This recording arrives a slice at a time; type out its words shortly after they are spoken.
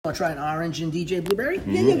Want to try an orange and DJ blueberry?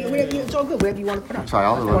 Yeah, whatever. It's all good. Whatever you want to put on. Try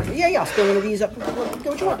all of them. Yeah. I'll spill one of these up. Get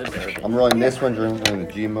what you want. I'm rolling this one. You're rolling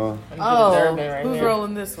the Gmo. Who's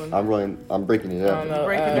rolling this one? I'm breaking it up.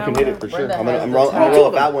 You can hit it for sure. I'm gonna roll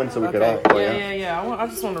up that one so we could all. Yeah. I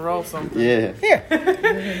just want to roll something. Yeah. Here.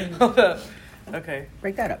 Hold up. Okay.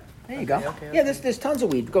 Break that up. There you go. Okay. Yeah, there's tons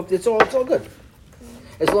of weed. It's all good.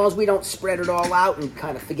 As long as we don't spread it all out and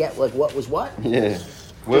kind of forget like what was what. Yeah.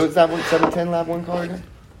 What was that one? 710 Lab 1 called again?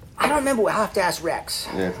 I don't remember. I'll have to ask Rex.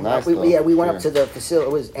 Yeah, it's nice. We went up to the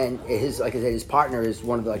facility. And his, like I said, his partner is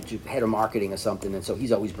one of the head of marketing or something, and so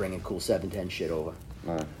he's always bringing cool 710 shit over.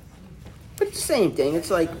 Right. But it's the same thing.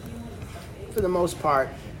 It's like, for the most part,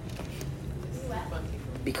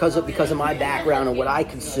 because of my background and what I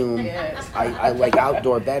consume, I like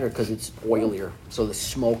outdoor better because it's oilier, so the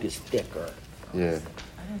smoke is thicker. Yeah.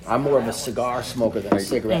 I'm more of a cigar smoker than a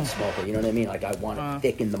cigarette smoker. You know what I mean? Like I want it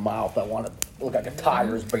thick in the mouth. I want it to look like a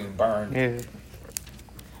tiger's being burned. Yeah.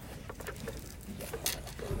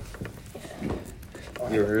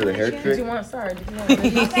 You ever heard of the hair trick? Did you want You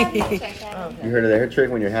heard of the hair trick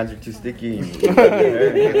when your hands are too sticky?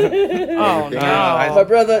 Oh no! My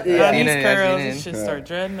brother, These curls, you should start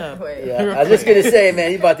dreading up. I was just gonna say,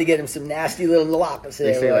 man, you about to get him some nasty little locks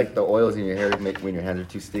there. They say like the oils in your hair make when your hands are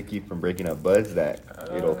too sticky from breaking up buds that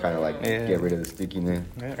it'll kind of like get rid of the stickiness.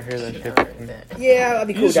 I heard that shit. Yeah, that'd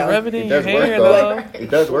be cool. You should rub it in your hair though. though. It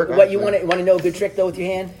does work. What you want to know? A good trick though with your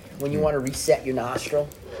hand when you want to reset your nostril.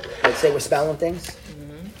 Let's say we're smelling things,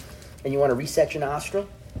 and you want to reset your nostril.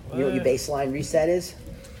 You know what your baseline reset is?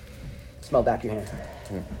 Smell back your hand.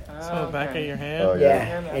 Smell back of your hand. Oh,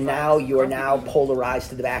 Yeah, and now you are now polarized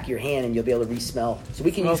to the back of your hand, and you'll be able to re-smell. So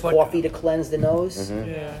we can use coffee to cleanse the nose,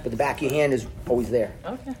 but the back of your hand is always there.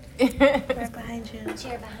 Okay. Right behind you.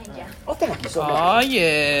 Chair behind you. Oh, thank you so much. Oh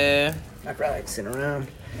yeah. Not right, sitting around.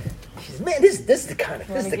 Man, this is the kind of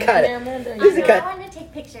I want to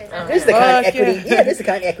take pictures. This is the kind of equity. Yeah, this is the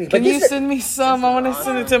kind of equity. Can you send me some? I want to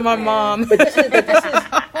send it to my mom. But this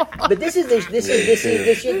is the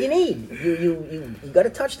shit you need. You got to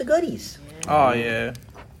touch the goodies. Oh yeah.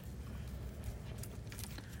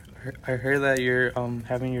 I heard that you're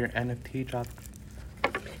having your NFT drop.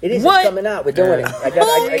 It is. It's coming out. We're doing it.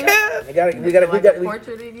 We got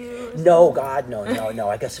portrait of you? No, God, no.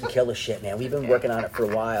 I got some killer shit, man. We've been working on it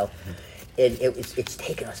for a while. It's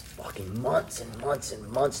taken us fucking months and months and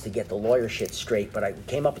months to get the lawyer shit straight, but I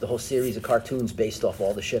came up with a whole series of cartoons based off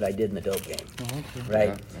all the shit I did in the dope game.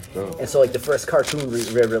 Right? Yeah, and so like the first cartoon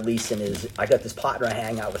we're releasing is, I got this partner I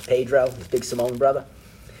hang out with, Pedro, his big Simone brother,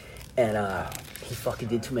 and he fucking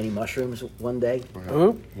did too many mushrooms one day.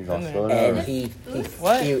 He's all slowed And down. he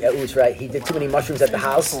was right. He did too many mushrooms at the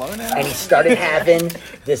house, and he started having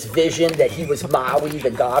this vision that he was Maui,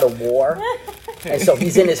 the god of war. And so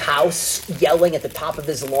he's in his house yelling at the top of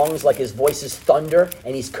his lungs like his voice is thunder,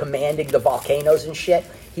 and he's commanding the volcanoes and shit.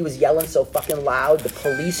 He was yelling so fucking loud, the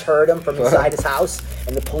police heard him from inside his house,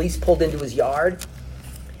 and the police pulled into his yard,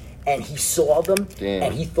 and he saw them,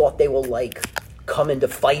 and he thought they were like coming to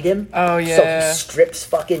fight him. Oh yeah. So he strips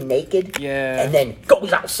fucking naked. Yeah. And then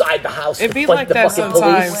goes outside the house It'd to be fight like the that fucking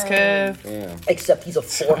sometimes, police. Kev. Yeah. Except he's a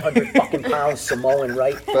 400 fucking pound Samoan,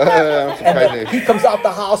 right? And then he comes out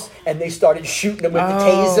the house, and they started shooting him with the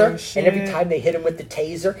taser. Shit. And every time they hit him with the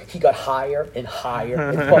taser, he got higher and higher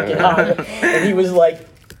and fucking higher. And he was like,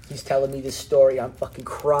 he's telling me this story, I'm fucking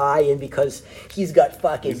crying because he's got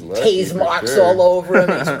fucking tase marks all over him.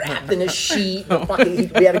 He's wrapped in a sheet.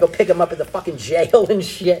 And we had to go pick him up at the fucking jail and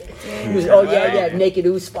shit. He was, Naked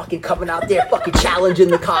Ooze fucking coming out there fucking challenging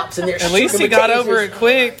the cops, and they're At least he got over it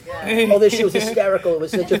quick. Oh, this shit was hysterical. It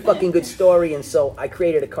was such a fucking good story, and so I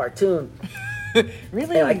created a cartoon.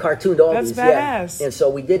 Really? And I cartooned all That's these. badass. Yeah. And so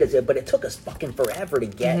we did it, but it took us fucking forever to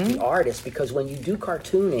get the artist, because when you do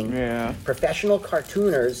cartooning, professional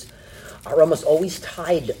cartooners are almost always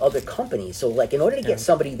tied to other companies. So like in order to get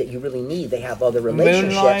somebody that you really need, they have other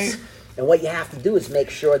relationships. Moonlight. And what you have to do is make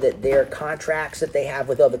sure that their contracts that they have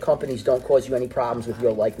with other companies don't cause you any problems with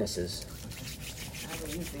your likenesses.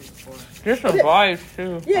 There's some vibes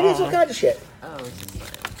too. Yeah, there's all kinds of shit. Oh,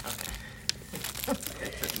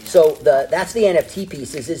 So that's the NFT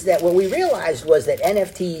pieces, is that what we realized was that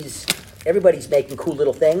NFTs, everybody's making cool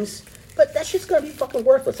little things, but that shit's gonna be fucking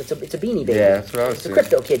worthless. It's a beanie baby. Yeah, that's what I was It's a saying.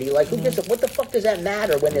 crypto kitty. Like, who gives a, what the fuck does that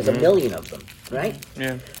matter when there's a million of them, right?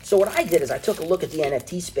 Yeah. So what I did is I took a look at the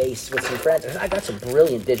NFT space with some friends. I got some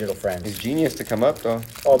brilliant digital friends. It's genius to come up though.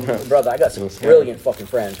 Oh, brother, I got some brilliant fucking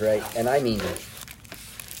friends, right? And I mean,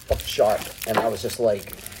 fucking sharp. And I was just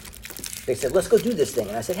like, they said, let's go do this thing.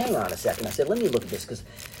 And I said, hang on a second. I said, let me look at this, because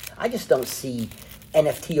I just don't see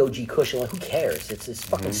NFT OG cushion. Like, who cares? It's this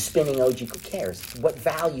fucking spinning OG. Who cares? What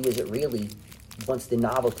value is it really once the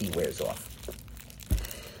novelty wears off?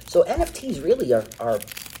 So NFTs really are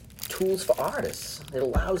tools for artists. It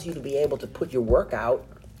allows you to be able to put your work out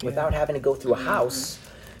without having to go through a house,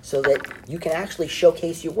 so that you can actually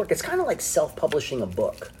showcase your work. It's kind of like self-publishing a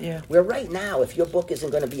book. Yeah. Where right now, if your book isn't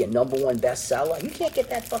going to be a #1 bestseller, you can't get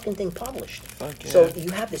that fucking thing published. Fuck yeah. So you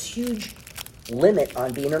have this huge limit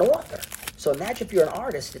on being an author. So imagine if you're an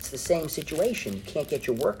artist, it's the same situation. You can't get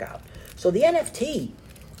your work out. So the NFT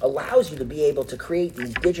allows you to be able to create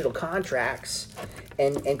these digital contracts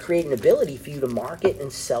and create an ability for you to market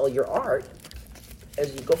and sell your art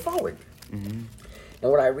as you go forward. And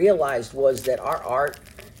what I realized was that our art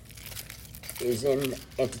is in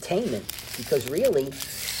entertainment, because really,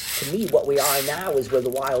 to me, what we are now is we're the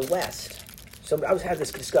Wild West. So I was having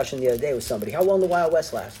this discussion the other day with somebody. How long the Wild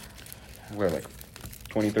West last? What, like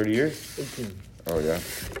 20, 30 years? 18. Oh, yeah.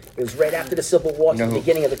 It was right after the Civil War, to the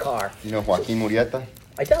beginning of the car. You know Joaquin Murrieta?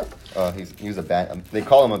 I don't. He was a band. They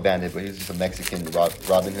call him a bandit, but he was just a Mexican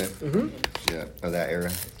Robin Hood. Yeah, of that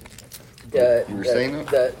era. You were saying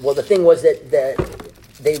that? Well, the thing was that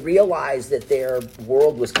they realized that their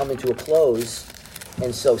world was coming to a close,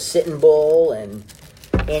 and so Sitting Bull and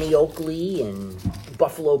Annie Oakley and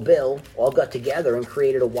Buffalo Bill all got together and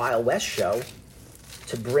created a Wild West show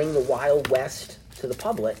to bring the Wild West to the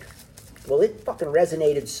public. Well, it fucking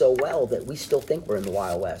resonated so well that we still think we're in the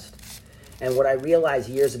Wild West. And what I realized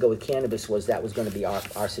years ago with Cannabis was that was going to be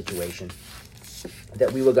our situation.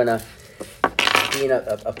 That we were going to be in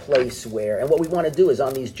a place where, and what we want to do is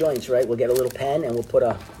on these joints, right, we'll get a little pen and we'll put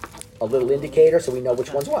a little indicator so we know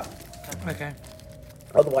which one's what. Okay.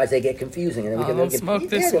 Otherwise they get confusing, and then then we're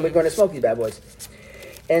going to smoke these bad boys.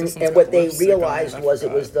 And what they realized was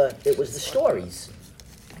it was the stories.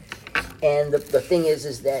 And the thing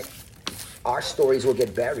is that our stories will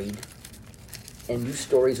get buried and new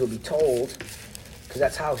stories will be told, because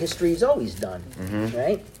that's how history is always done,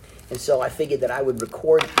 right? And so I figured that I would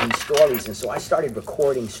record these stories, and so I started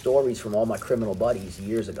recording stories from all my criminal buddies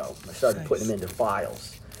years ago. I started putting them into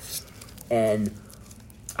files. And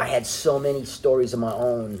I had so many stories of my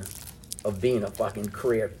own of being a fucking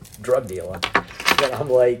career drug dealer that I'm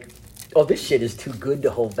like, oh, this shit is too good to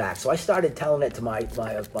hold back. So I started telling it to my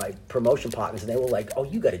promotion partners, and they were like, oh,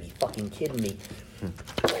 you gotta be fucking kidding me.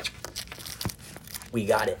 We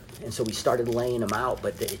got it. And so we started laying them out,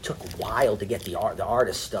 but it took a while to get the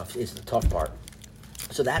artist stuff is the tough part.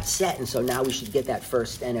 So that's set, and so now we should get that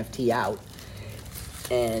first NFT out,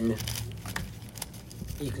 and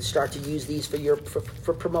you can start to use these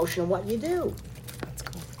for promotion of what you do. That's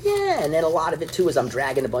cool. Yeah, and then a lot of it too is I'm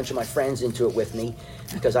dragging a bunch of my friends into it with me,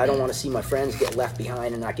 because I don't want to see my friends get left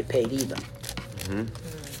behind and not get paid either.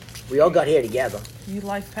 We all got here together. You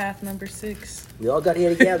life path number 6. We all got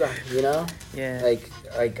here together, you know? Yeah.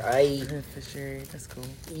 Like I. Yeah, for sure. That's cool.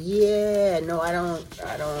 Yeah, no, I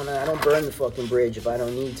don't burn the fucking bridge if I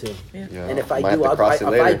don't need to. Yeah. And if I Might do, have to cross it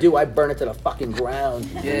later. I burn it to the fucking ground.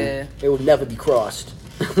 Yeah. It will never be crossed.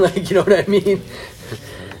 Like, you know what I mean?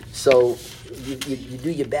 So you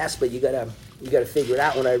do your best, but you gotta figure it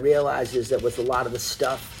out. What I realized is that with a lot of the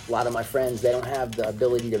stuff, a lot of my friends, they don't have the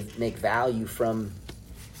ability to make value from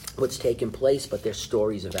what's taking place, but their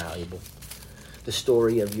stories are valuable. The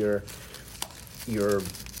story of your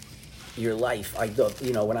life.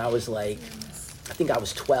 When I was like, I think I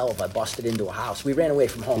was 12, I busted into a house. We ran away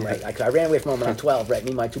from home, right? I ran away from home when I'm 12, right? Me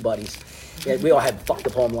and my 2 buddies. Yeah, we all had fucked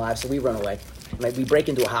up home lives, so we run away. Like, we break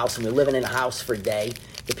into a house, and we're living in a house for a day.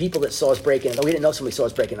 The people that saw us break in, we didn't know somebody saw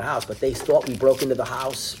us break in the house, but they thought we broke into the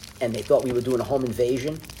house, and they thought we were doing a home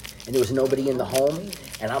invasion, and there was nobody in the home.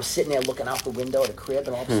 And I'm sitting there looking out the window of the crib,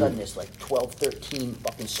 and all of a sudden there's like 12, 13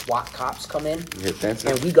 fucking SWAT cops come in.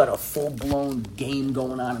 And we got a full-blown game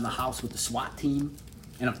going on in the house with the SWAT team.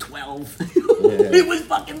 And I'm 12. It was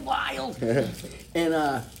fucking wild. And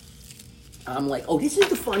I'm like, oh, this is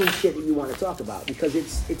the funny shit that you want to talk about, because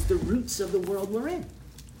it's the roots of the world we're in.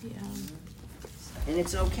 Yeah. And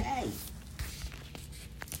it's okay.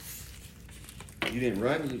 You didn't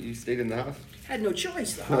run? You stayed in the house? Had no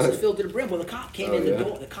choice. The house was filled to the brim. Well, the cop came in the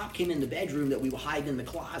door. The cop came in the bedroom that we were hiding in the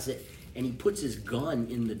closet, and he puts his gun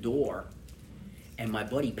in the door. And my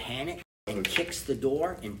buddy panicked and kicks the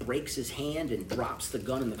door and breaks his hand and drops the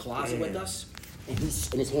gun in the closet with us. And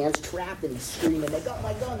his hand's trapped, and he's screaming, "They got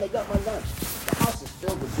my gun! They got my gun!" The house is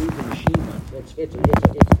filled with dudes and machine guns.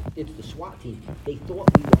 It's the SWAT team. They thought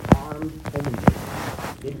we were armed home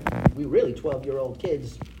invaders. We were really 12-year-old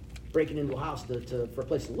kids breaking into a house for a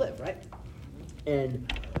place to live, right?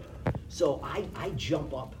 And so I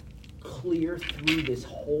jump up clear through this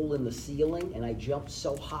hole in the ceiling, and I jump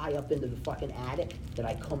so high up into the fucking attic that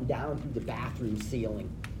I come down through the bathroom ceiling.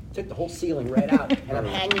 Took the whole ceiling right out, and I'm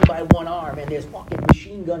hanging by one arm, and there's fucking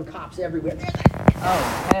machine gun cops everywhere.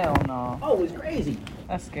 Oh, hell no. Oh, it was crazy.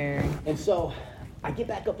 That's scary. And so I get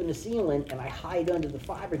back up in the ceiling, and I hide under the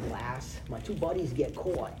fiberglass. My two buddies get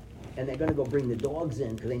caught, and they're gonna go bring the dogs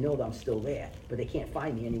in because they know that I'm still there, but they can't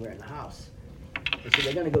find me anywhere in the house. And so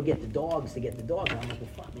they're gonna go get the dogs to get the dogs. And I'm like, well,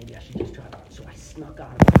 fuck, maybe I should just try it. So I snuck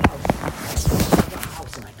out of the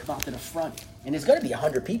house, and I come out to the front. And there's gonna be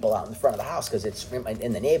 100 people out in the front of the house because it's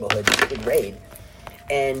in the neighborhood. It's a big raid.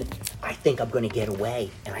 And I think I'm gonna get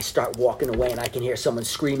away. And I start walking away, and I can hear someone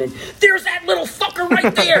screaming, "There's that little fucker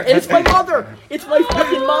right there!" And it's my mother. It's my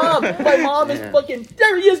fucking mom. My mom is fucking,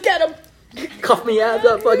 there he is, get him. Cuff me ass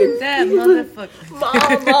up, fucking. That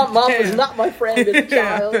motherfucker. Mom was not my friend as a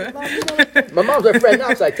child. My mom's my friend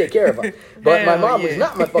now, so I take care of her. But my mom was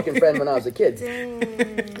not my fucking friend when I was a kid.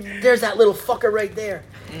 There's that little fucker right there.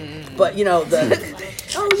 But you know the.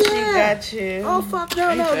 Oh yeah. Got you. Oh fuck no.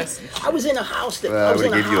 I was in a house that Well,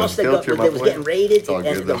 that was getting raided, all and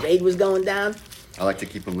good, the though. raid was going down. I like to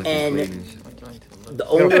keep them looking And- clean. And shit. The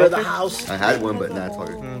owner of the house. I had one, but now it's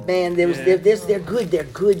hard. Man, they're good. They're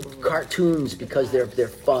good cartoons because they're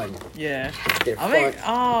fun. Yeah. They're I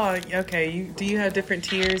fun. mean, okay. Do you have different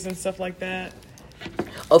tiers and stuff like that?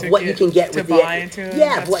 Of to what get- you can get to with buy the into it?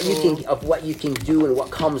 yeah, That's of what you can do and what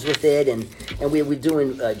comes with it, and we're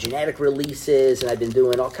doing genetic releases, and I've been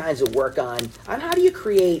doing all kinds of work on how do you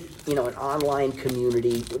create an online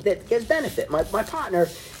community that gets benefit. My partner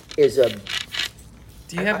is a.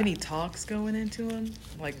 Do you have any talks going into them,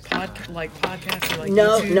 like podcasts or like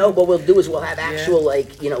No, YouTube? no. What we'll do is we'll have actual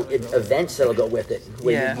events that'll go with it.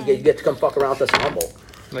 Where Yeah. you get to come fuck around with us in Humble.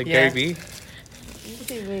 Like Yeah. Gary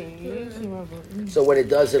So what it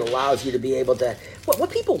does, it allows you to be able to. What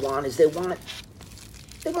people want is they want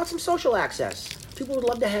some social access. People would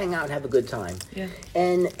love to hang out and have a good time. Yeah.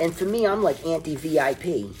 And for me, I'm like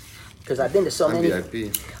anti-VIP because I've been to so I'm many.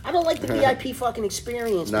 VIP. I don't like the VIP fucking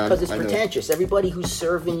experience Nah, because it's I know. pretentious. Everybody who's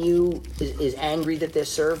serving you is angry that they're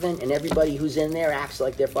serving, and everybody who's in there acts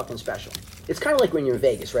like they're fucking special. It's kind of like when you're in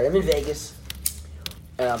Vegas, right? I'm in Vegas,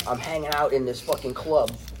 and I'm hanging out in this fucking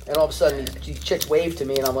club, and all of a sudden these chicks wave to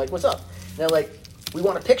me, and I'm like, "What's up?" And they're like, "We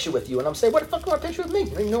want a picture with you," and I'm saying, "What the fuck do you want a picture with me? You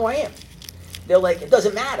don't even know who I am." They're like, "It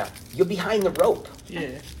doesn't matter. You're behind the rope. Yeah.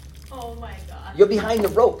 Oh my god. You're behind the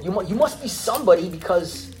rope. You must be somebody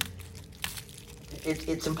because."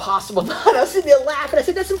 It's impossible not. I was sitting there laughing. I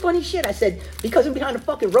said, that's some funny shit. I said, because I'm behind a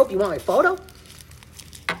fucking rope, you want my photo?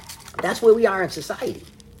 That's where we are in society.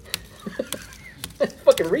 It's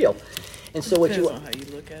fucking real. And so Depends on how you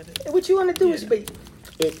look at it. what you want to do is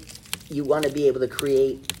you want to be able to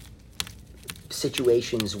create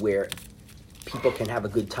situations where people can have a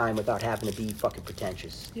good time without having to be fucking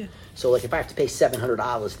pretentious. Yeah. So like if I have to pay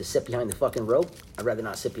 $700 to sit behind the fucking rope, I'd rather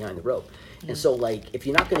not sit behind the rope. And so like if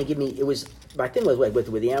you're not going to give me, my thing was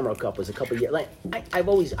with the Emerald Cup was a couple of years. Like I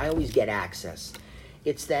always get access.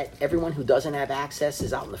 It's that everyone who doesn't have access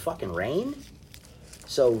is out in the fucking rain.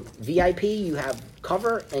 So VIP, you have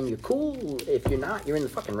cover and you're cool. If you're not, you're in the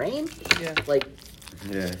fucking rain. Yeah. Like,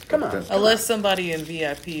 Yeah. come on. Unless somebody in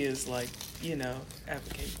VIP is like,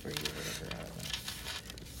 advocating for you or whatever. I don't know.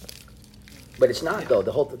 But it's not though.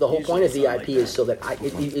 The whole point of Usually it's VIP not like is so that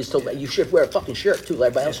is so that you should wear a fucking shirt too. Let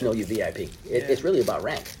everybody else know you're VIP. It's really about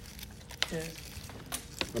rank. Yeah.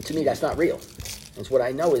 And to me, that's not real. And what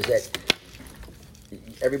I know is that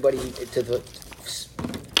everybody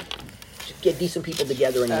get decent people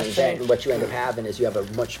together in an event, and what you end up having is you have a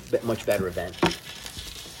much better event.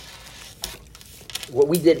 What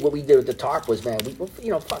we did at the TARP was, man,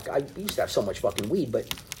 we used to have so much fucking weed, but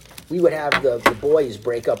we would have the boys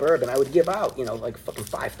break up herb, and I would give out, like fucking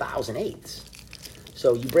 5,000 eighths.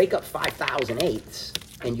 So you break up 5,000 eighths,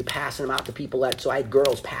 and you're passing them out to people so I had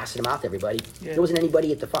girls passing them out to everybody. Yeah. There wasn't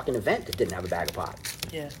anybody at the fucking event that didn't have a bag of pot.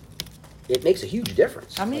 Yeah. It makes a huge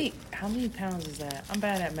difference. How many pounds is that? I'm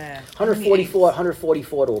bad at math. 144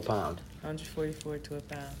 to a pound. 144 to a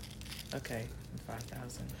pound. Okay.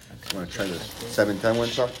 5,000. Okay. Want to try the 710 one,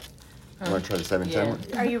 Chuck? You want to try the 710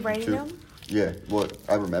 one? Are you writing Two? them? Yeah. Well,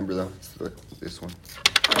 I remember though. It's this one.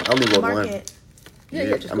 I only wrote Mark one. it.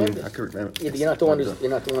 Yeah, just I go mean, with I it. could remember. Yeah, but you're not the one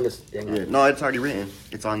who's. hang on. Yeah. No, it's already written.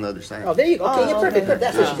 It's on the other side. Oh, there you go. Okay, yeah, perfect. okay.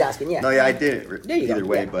 That's what she's asking. Yeah. No, yeah, I did it There you go. either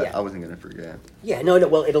way, Yeah, but yeah. I wasn't gonna forget. Yeah. No.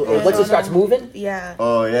 Well, it'll once it starts moving. Yeah.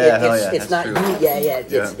 Oh yeah, hell It's, yeah. it's not.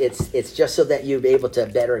 that's true. It's just so that you'll be able to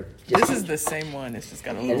better. This is the same one. It's just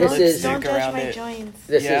got a And little this is- lipstick Don't judge around my it. joints.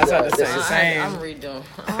 This Yeah, is. I was about to This say. is Same. I'm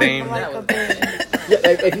redoing. Same. Like a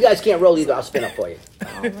bitch. if you guys can't roll either, I'll spin up for you.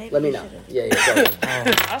 maybe Let me you know. should've- Yeah, go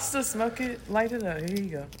ahead. I'll still smoke it. Light it up. Here you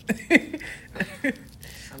go. I'm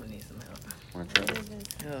gonna need some help. Want to try What it? is this?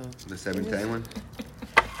 Oh, The 710 one?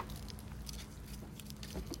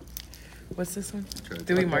 what's this one? Try it.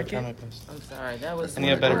 Do we mark it? Cannabis. I'm sorry, that was. I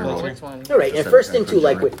need a better I don't know filter. which one. All right, and first thing too,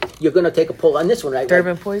 like you're gonna take a pull on this one, right?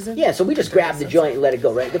 Durban Like, poison? yeah, so we just grab the joint and let it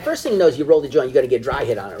go, right? The first thing you know is you roll the joint, you gotta get dry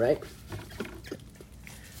hit on it, right?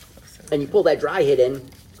 And you pull that dry hit in,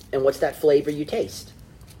 and what's that flavor you taste?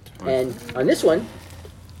 And on this one,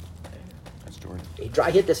 That's Jordan. you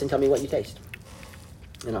dry hit this and tell me what you taste,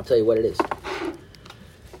 and I'll tell you what it is.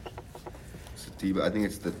 Sativa. I think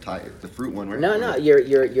it's the fruit one, right? No,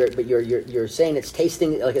 you're saying it's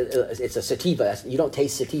tasting like it's a sativa. You don't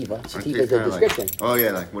taste sativa. I Sativa taste is the kinda description. Like, oh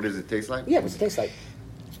yeah, like what does it taste like? Yeah, what's it taste like?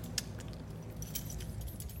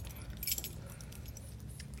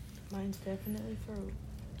 Mine's definitely fruit.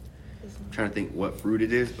 I'm trying to think what fruit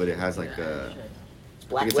it is, but it has like a. It's I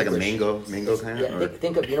black think it's like a licorice. mango kind of. Yeah,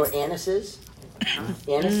 think of, you know what anise is?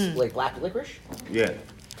 Anise, like black licorice? Yeah.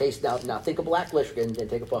 Taste now think of black licorice and then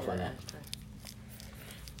take a puff on that.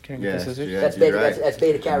 Can I get Yeah, the scissors? yeah. That's you're beta. right. That's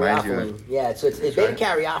beta Reminds you caryophyllene. Yeah, so it's That's beta right.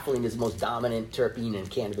 caryophyllene is the most dominant terpene in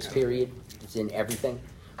cannabis. Period. It's in everything,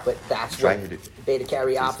 but that's Try what it. beta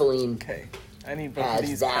caryophyllene Okay. I need both Has of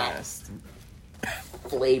these that. passed.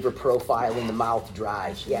 flavor profile in the mouth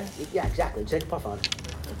drives. Yeah, exactly. Take a puff on it.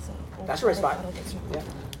 It's a That's the right spot. bottle that's-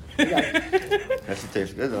 Yeah, you got it. That's it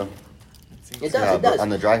tastes good though. It does. It does. On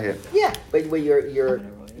the dry hit. Yeah, but where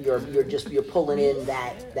you're pulling in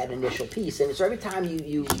that initial piece, and so every time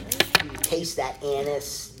you taste that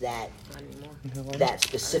anise, that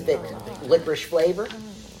specific licorice flavor,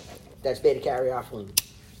 that's beta caryophyllene.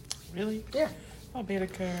 Really? Yeah, Oh, beta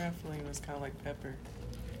caryophyllene was kind of like pepper.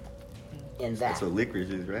 and That's that what licorice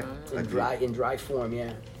is, right? in dry form.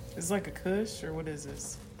 Yeah, It's like a kush, or what is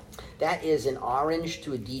this? that is an orange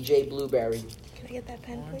to a DJ blueberry. Can I get that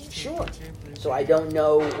pen, Orange please? to Sure. DJ So I don't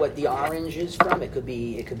know what the orange is from. It could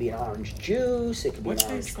be an orange juice. It could be What an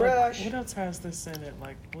orange tastes crush. like? What else has this in it?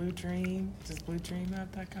 Like Blue Dream? Does Blue Dream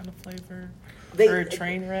have that kind of flavor? They- or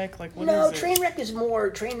train wreck? Like what No, is it? Trainwreck is more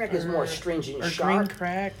Or- stringent, or sharp. green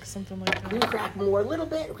crack, something like that. Green crack more a little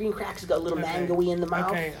bit. Green crack's got a little Okay. mangoey in the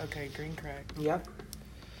mouth. Okay, green crack. Yep.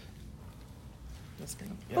 Let's go.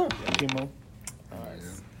 Boom. Chemo.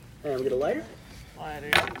 And we get a lighter.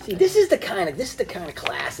 Lighter. See, this is the kind of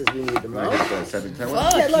classes we need the Right, most. the 710 one.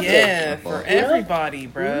 Fuck Yeah, I love yeah, it. for You know? everybody,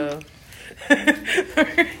 bro. Can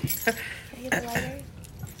I get the lighter?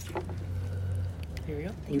 Here we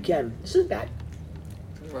go. You can. This is bad.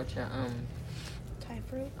 You wrote your Thai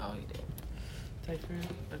fruit? Oh, you did. Type fruit.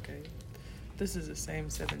 Okay. This is the same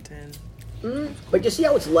 710. But you see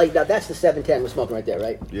how it's light? Now that's the 710 we're smoking right there,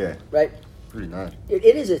 right? Yeah, Right. pretty nice. It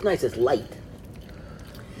is. It's nice. It's light.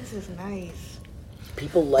 This is nice.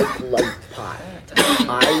 People like light pot.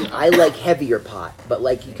 I like heavier pot, but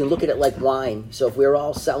like you can look at it like wine. So if we're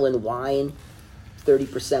all selling wine,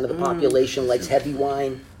 30% of the population likes heavy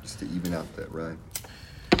wine. Just to even out that ride.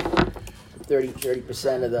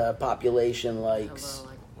 30% of the population likes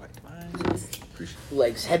Appreciate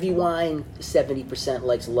likes heavy wine. 70%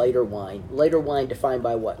 likes lighter wine. Lighter wine defined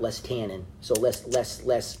by what? Less tannin. So less.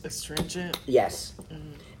 Astringent. Yes.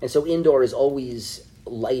 And so indoor is always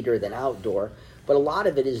lighter than outdoor. But a lot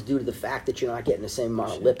of it is due to the fact that you're not getting the same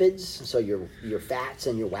amount of lipids, so your fats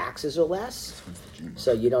and your waxes are less,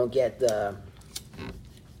 so you don't get that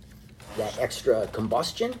extra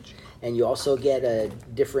combustion, and you also get a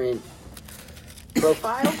different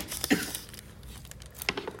profile.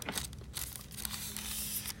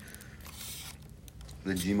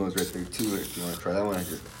 The GMO's right there too. If you want to try that one,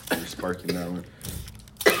 you're sparking that one.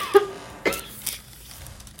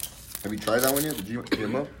 Have you tried that one yet? The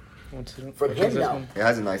GMO? From him, no. It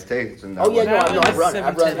has a nice taste. And that Oh yeah, one- no, That no, one I've is run it.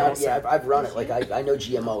 I've run 710 it. Yeah, I've run it. Like I know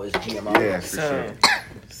GMO is GMO. Yeah, for So, sure.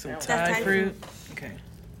 some That's Thai Thai fruit. Okay.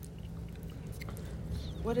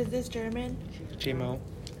 What is this, German? Chemo.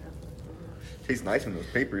 Tastes nice in those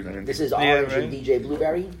papers. I didn't This is Yeah, orange and right. DJ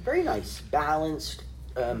blueberry. Very nice, balanced,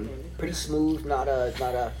 pretty smooth. Not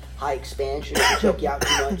a high expansion. Doesn't choke you out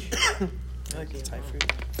too much. I like the Thai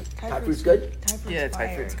fruit. Thai fruit's good. Thai fruit's Yeah, Thai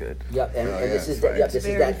fire. fruit's good. Yep, and Oh, this yeah, is it's that. fine. Yep, this is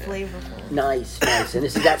Very that. flavorful. Nice, and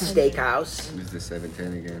this is that steakhouse. This is the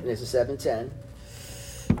 710 again. And this is 710.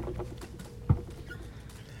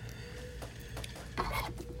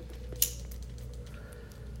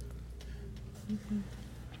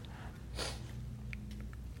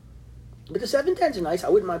 But the 710s are nice. I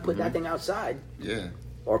wouldn't mind putting that thing outside, Yeah.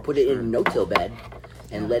 or put it in a no-till bed,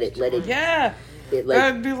 and let it Yeah. It like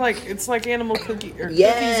That'd be like it's like animal cookies in the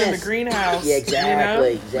Yes. greenhouse. Yeah,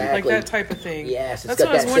 exactly, exactly. Like that type of thing. yes, it's That's got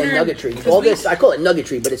what I that was same wondering, nuggetry. 'cause All we- this I call it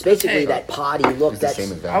nuggetry, but it's basically Okay. that potty look. It's the That's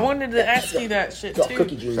same as I that. wanted to ask you that shit oh, too.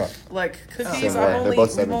 cookie juice. Like cookies, Same way. I've They're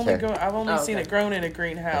both only 710. seen it grown in a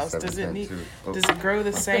greenhouse. That's Does it 710 need? too. Does it grow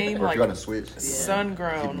the same Or if like you're on a switch. sun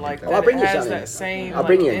grown? Like I'll that bring it you has some in. that same I'll like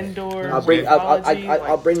bring you. indoor I'll bring. ecology,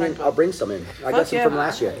 I'll bring like, in. type I'll bring some in. I got Fuck some yeah. from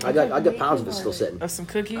last year. I got pounds of it still sitting. of some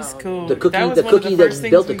cookies. Cool. The cookie, That was the one of cookie first that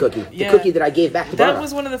things built the we- cookie, yeah. the cookie that I gave back to That Donna.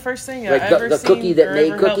 was one of the first things Like I the- ever the seen cookie that or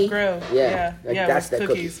made ever helped cookie? grow. Yeah, like yeah, that's it was that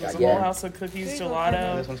cookies. cookie. It was a Yeah. whole house of cookies, This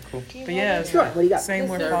gelato. one's cool. But yeah, it's Sure. What do you got? same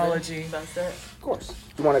Serving. morphology. That's it. Of course.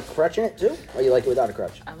 You want a crutch in it too, or you like it without a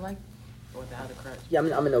crutch? I like without a crutch. Yeah,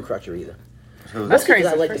 I'm a no crutcher either. So That's Mostly 'cause crazy.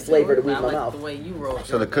 I like the First flavor to I leave my like mouth. the way you roll.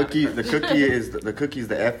 So the cookie is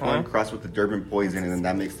the F1 Huh? crossed with the Durban poison, and then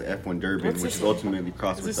that makes the F1 Durban, What's which this is one? ultimately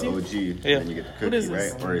crossed Is with this the you? OG, Yeah. and then you get the What cookie, is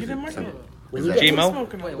this? right? Or is You didn't it mark some, it? When is you that get- GMO?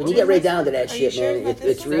 Smoking Wait, on When it. you get right down to that Are you shit, sure man, it's not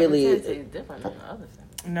it's this one? really It's different than the other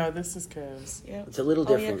thing. No, this is Kev's. Yep. it's a little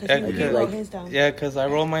Oh, yeah, different. because Yeah, he yeah. wrote his down. Yeah, because I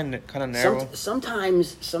roll mine kind of narrow.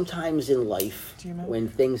 Sometimes in life, GMO? when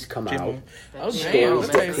things come GMO. out, Oh, damn. stories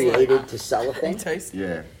That get tastes created to sell a like, thing, tastes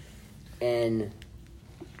Yeah. and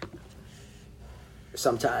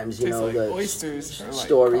sometimes you tastes know like the oysters. Or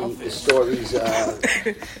like stories.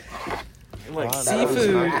 Like Wow, that was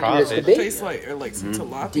seafood. as accurate as could be. Tastes like or like some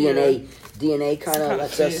tilapia. DNA kind kinda of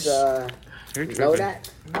lets us fish. You're know tripping. that.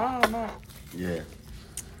 No. Yeah.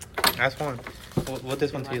 That's one. What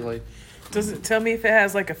this one taste like? Does it tell me if it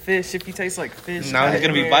has like a fish? If you taste like fish? Now he's right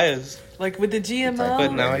gonna be there? biased. Like with the GMO.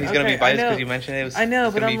 But now he's gonna Okay, be biased I know. because you mentioned it was. I know,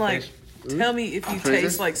 it's but gonna I'm be like, fish. tell me if you What is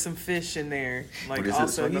taste it? like some fish in there. Like What is it,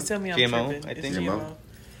 also, soda? he's telling me I'm GMO, tripping. I It's think. GMO.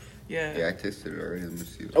 Yeah, Yeah. I tasted it already. Let me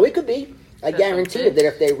see. Oh, it could be. I That's guarantee some you that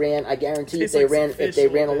if they ran, I guarantee if Tastes they like ran, some if fish they a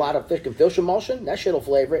ran a little lot of fish emulsion, that shit'll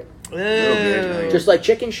flavor it. Ew. Just like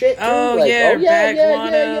chicken shit too. Oh like, yeah, bag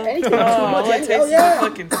guano. Anything too Oh, much. all it anything- tastes oh yeah. is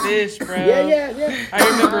fucking fish, bro. Yeah. I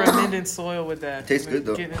remember amending soil with that. Tastes And then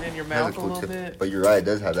good though. Getting it in your Has mouth a cool little tip. bit. But you're right, it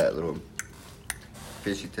does have that little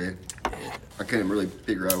fishy taste. I couldn't really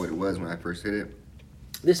figure out what it was when I first hit it.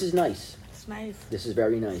 This is nice. It's nice. This is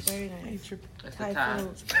very nice. Very Hey, nice. tripping. That's the Thai tie.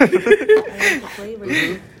 food. I like the flavor.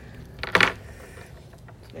 It's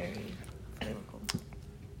very flavorful.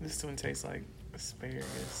 This one tastes like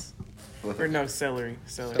asparagus. What Or no, celery.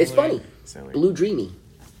 Celery. It's funny. Celery. Blue dreamy.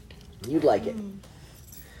 You'd like it.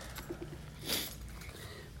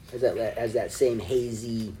 Has that same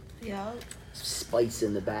hazy Yeah. spice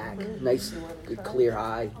in the back. Nice, good, clear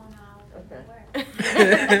high.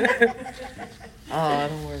 Oh, I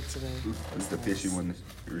don't work today. It's the fishy one that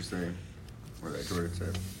you were saying. Or that Jordan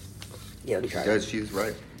said. Yeah, let me try it. Does she's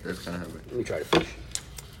right. That's kind of how it. Let me try the fish.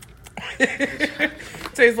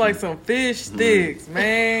 Tastes like some fish sticks,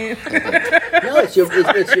 man. No, it's your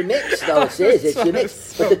mix. No, it is. It's your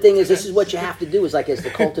mix. But the thing is, this is what you have to do. Is like as the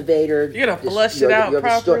cultivator. You gotta this- flush you're it the- out you're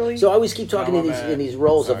the store- properly. So I always keep talking No, in my these bad. in these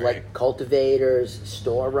roles of Sorry. like cultivators,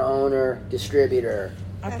 store owner, distributor.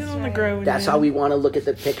 I've been That's on the right. grow. That's how we want to look at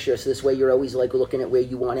the picture. So this way, you're always like looking at where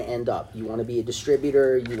you want to end up. You want to be a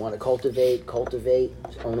distributor. You want to cultivate,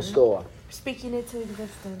 own a store. Speaking it to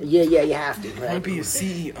existence. Yeah, you have to. I want Right? to be a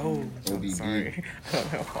CEO. OBD. Sorry. I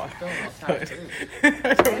don't know why. Still on top, too.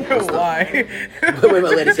 I don't know why. Wait, my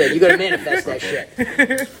lady said you got to manifest that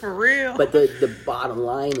shit. For real. But the bottom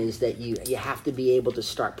line is that you have to be able to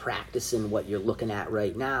start practicing what you're looking at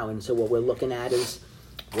right now. And so what we're looking at is,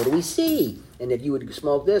 what do we see? And if you would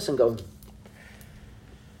smoke this and go,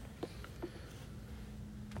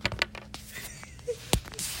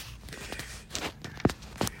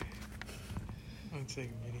 I'm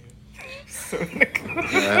taking video.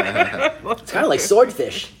 it's kind of like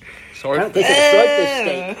swordfish. Sword. Kind of tastes like a swordfish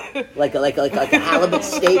steak, like a halibut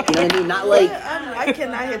steak. You know what I mean? Not like I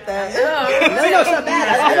cannot hit that. no, it's not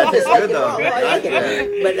bad. I don't It's dislike good it at all. though. I like Yeah.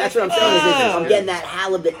 it. But that's what I'm saying is I'm getting that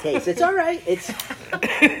halibut taste. It's all right. It's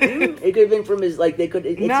it could have been from his like they could.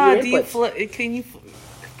 It's Nah, your do you inputs. can you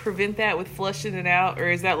prevent that with flushing it out, or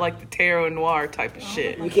is that like the tarot noir type of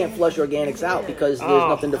shit? You can't flush organics out because there's Oh.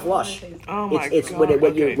 nothing to flush. Oh my It's god.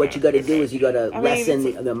 what you Okay, what you got to do is you got to I mean, lessen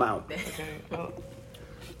it's the amount. Okay. Oh,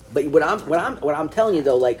 But what I'm telling you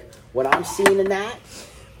though, like what I'm seeing in that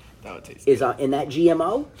that would taste is in that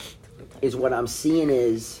GMO is what I'm seeing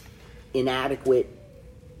is inadequate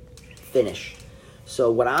finish. So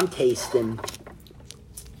what I'm tasting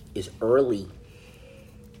is early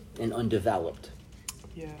and undeveloped.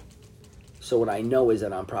 Yeah. So what I know is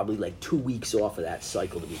that I'm probably like 2 weeks off of that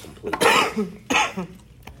cycle to be complete.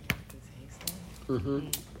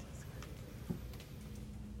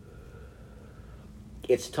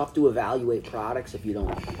 It's tough to evaluate products if you don't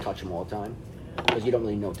touch them all the time. because you don't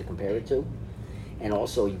really know what to compare it to. And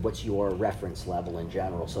also, what's your reference level in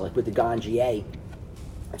general? So, like with the Ganjier,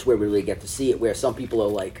 that's where we really get to see it, where some people are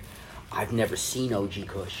like, I've never seen OG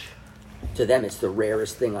Kush. To them, it's the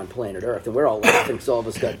rarest thing on planet Earth. And we're all laughing because all of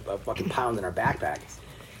us got a fucking pound in our backpack.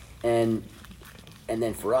 And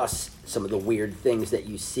then for us, some of the weird things that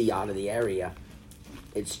you see out of the area,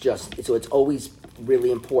 it's always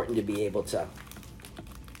really important to be able to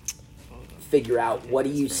figure out what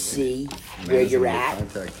do you see where you're at.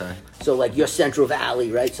 So like your Central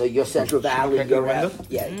Valley, right? So your Central Valley, you're at,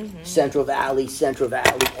 Central Valley, LA,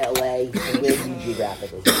 where are you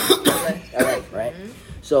geographically? LA, right?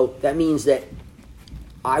 So that means that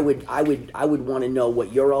I would want to know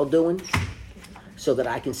what you're all doing, so that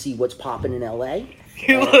I can see what's popping in LA.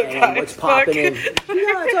 And what's popping in?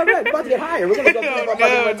 It's all right. We're about to get higher. We're gonna go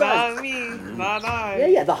No, not me. Not I.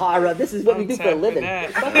 Yeah, the horror. This is what we do for a living.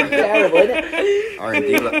 It's fucking terrible, isn't it?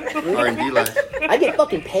 R&D life. I get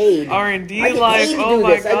fucking paid. R&D life. Oh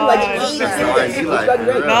my god. R&D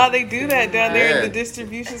life. Nah, they do that down there in the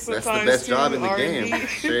distribution sometimes. That's the best too, job in the R&D. game.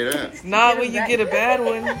 Straight up. Not when you get a bad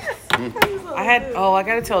one. I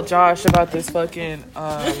gotta tell Josh about this fucking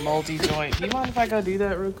multi joint. Do you mind if I go do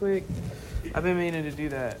that real quick? I've been meaning to do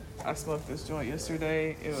that. I smoked this joint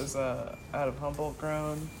yesterday. It was out of Humboldt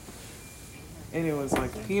grown. And it was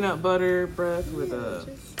like peanut butter breath with a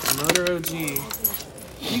Motor OG.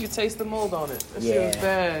 You could taste the mold on it. That shit was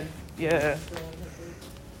bad. Yeah.